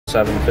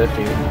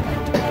750.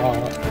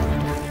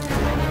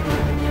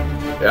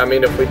 Yeah, I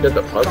mean, if we did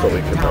the puzzle,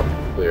 we could probably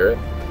clear it.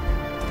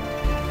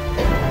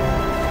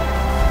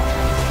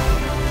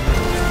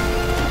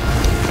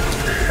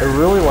 I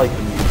really like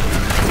the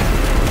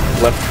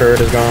Left turret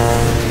is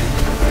gone.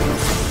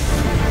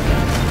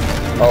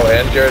 Oh,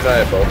 and Jared and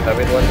I are both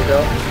having one to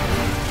go.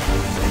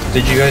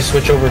 Did you guys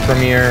switch over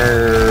from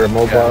your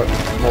mobile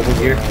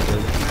gear?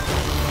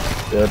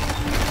 Good.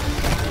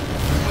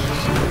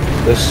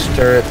 This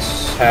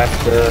turret's half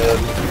the...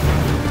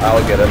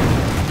 I'll get it.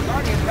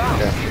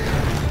 Okay.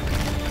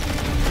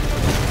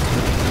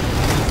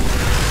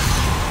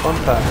 fun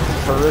fact. The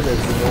turret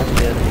is the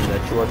only enemy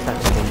that you are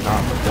technically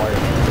not required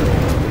to kill.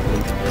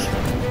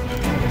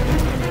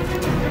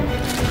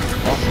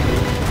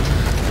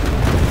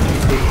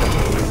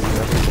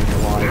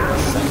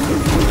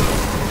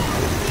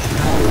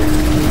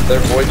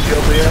 Their void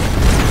shield here?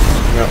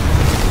 No.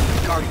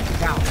 Guardian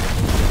down.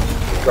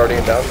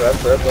 Guardian down,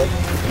 that's it.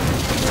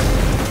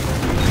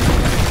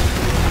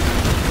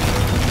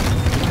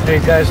 Hey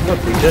guys, look,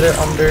 we did it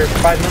under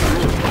 5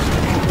 minutes.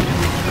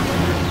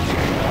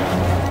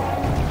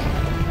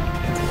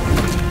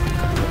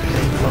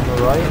 On the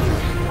right,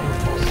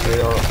 they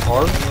are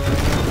hard.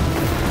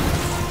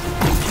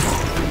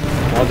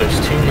 Oh, there's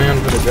 2 man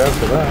for the job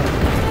for that.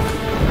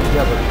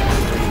 Yeah, but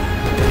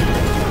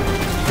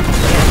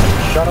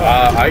Shut up.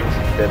 I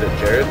did it,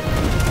 Jared.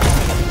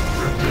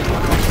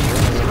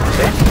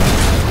 Okay.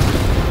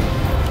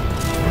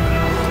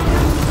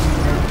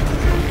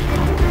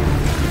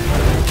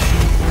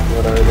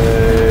 What are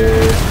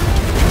they?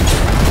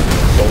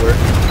 Solar.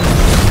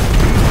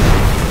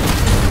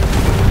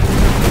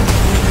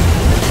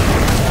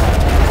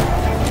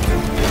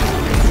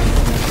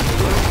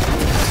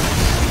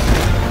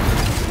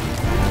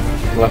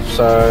 Left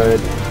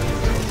side.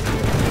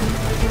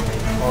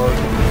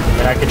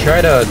 And I could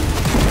try to...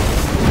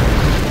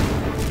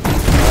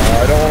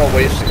 I don't want to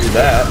waste do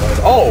that.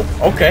 Oh,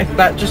 okay.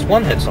 That just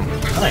one hits him.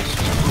 Nice.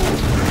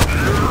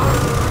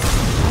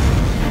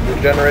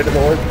 Regenerated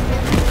orb.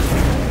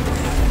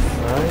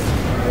 alright,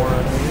 more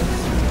enemies.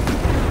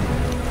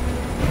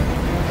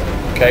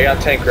 Okay, I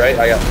got tank right.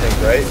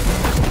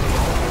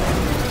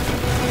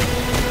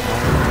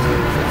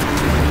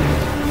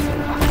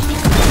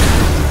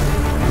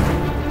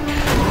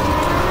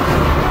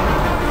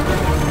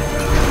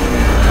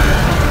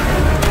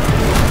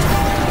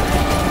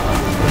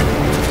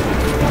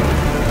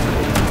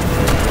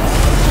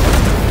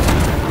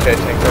 Okay,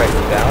 tank right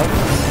down.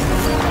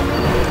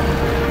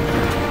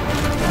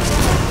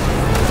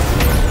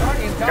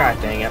 God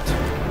dang it.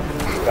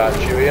 Got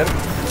you, Ian.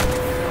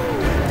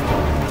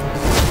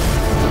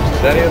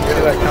 Did any of us do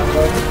that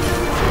combo?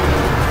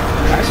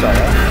 I saw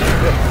that.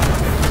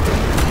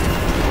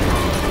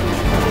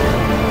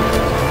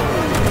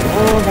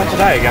 Oh, about to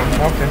die again.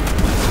 Okay.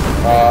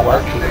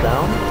 Left is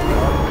down.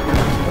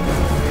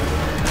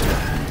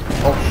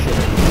 Oh shit.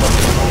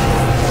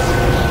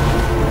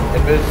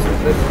 Invis,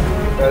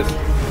 guys.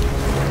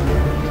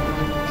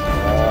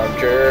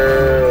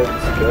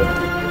 Jared's good.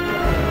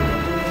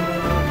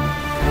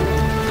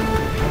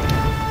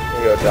 We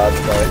go dodge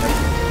by him.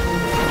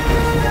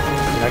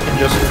 I can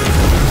just...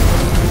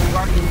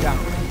 Guardian down.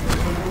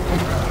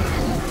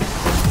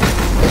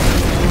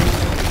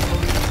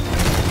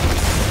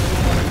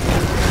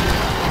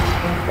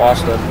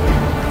 Lost it.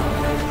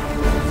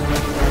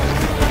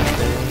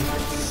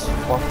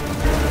 Oh,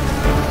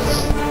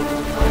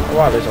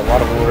 wow, there's a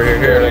lot of them over here.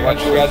 Here, I got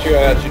you,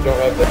 don't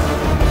have that.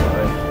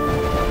 Sorry.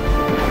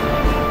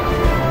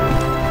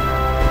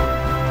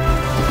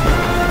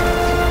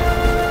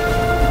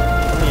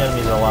 How many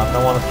enemies are left? I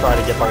want to try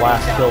to get the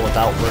last kill with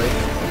Outbreak.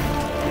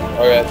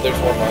 Okay, there's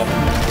one left.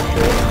 For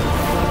sure.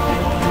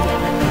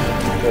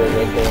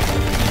 Right there.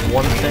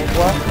 One tank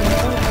left?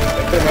 I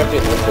think there might be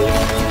an Invis.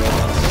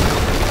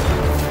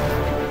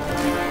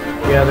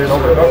 Yeah, there's... Oh,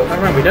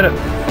 never mind, we did it.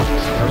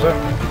 That was it.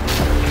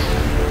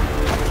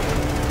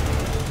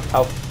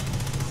 How?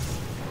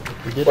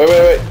 We did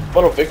Wait.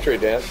 Little victory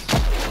dance.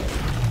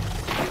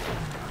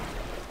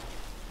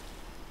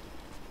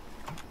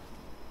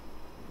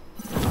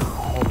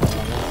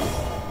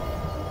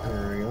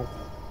 There we go.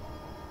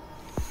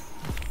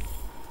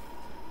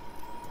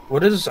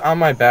 What is on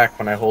my back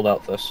when I hold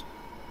out this?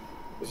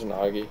 There's an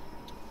Augie.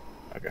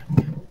 Okay.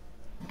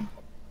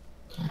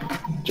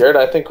 Jared,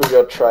 I think we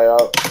go try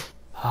out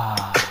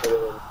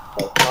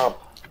comp.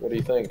 What do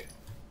you think?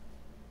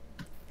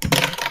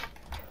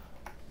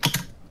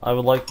 I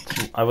would like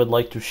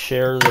to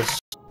share this.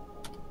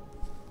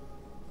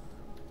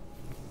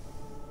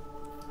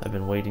 I've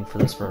been waiting for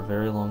this for a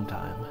very long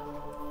time.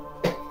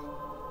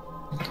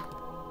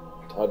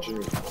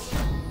 Dodging.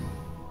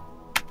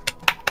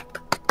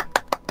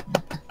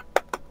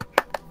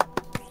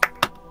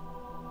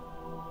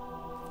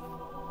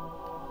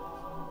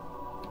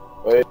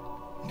 Wait.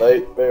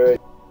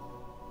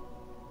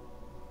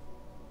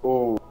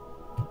 Ooh.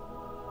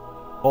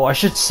 Oh, I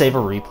should save a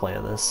replay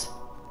of this.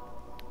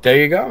 There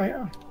you go,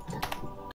 yeah.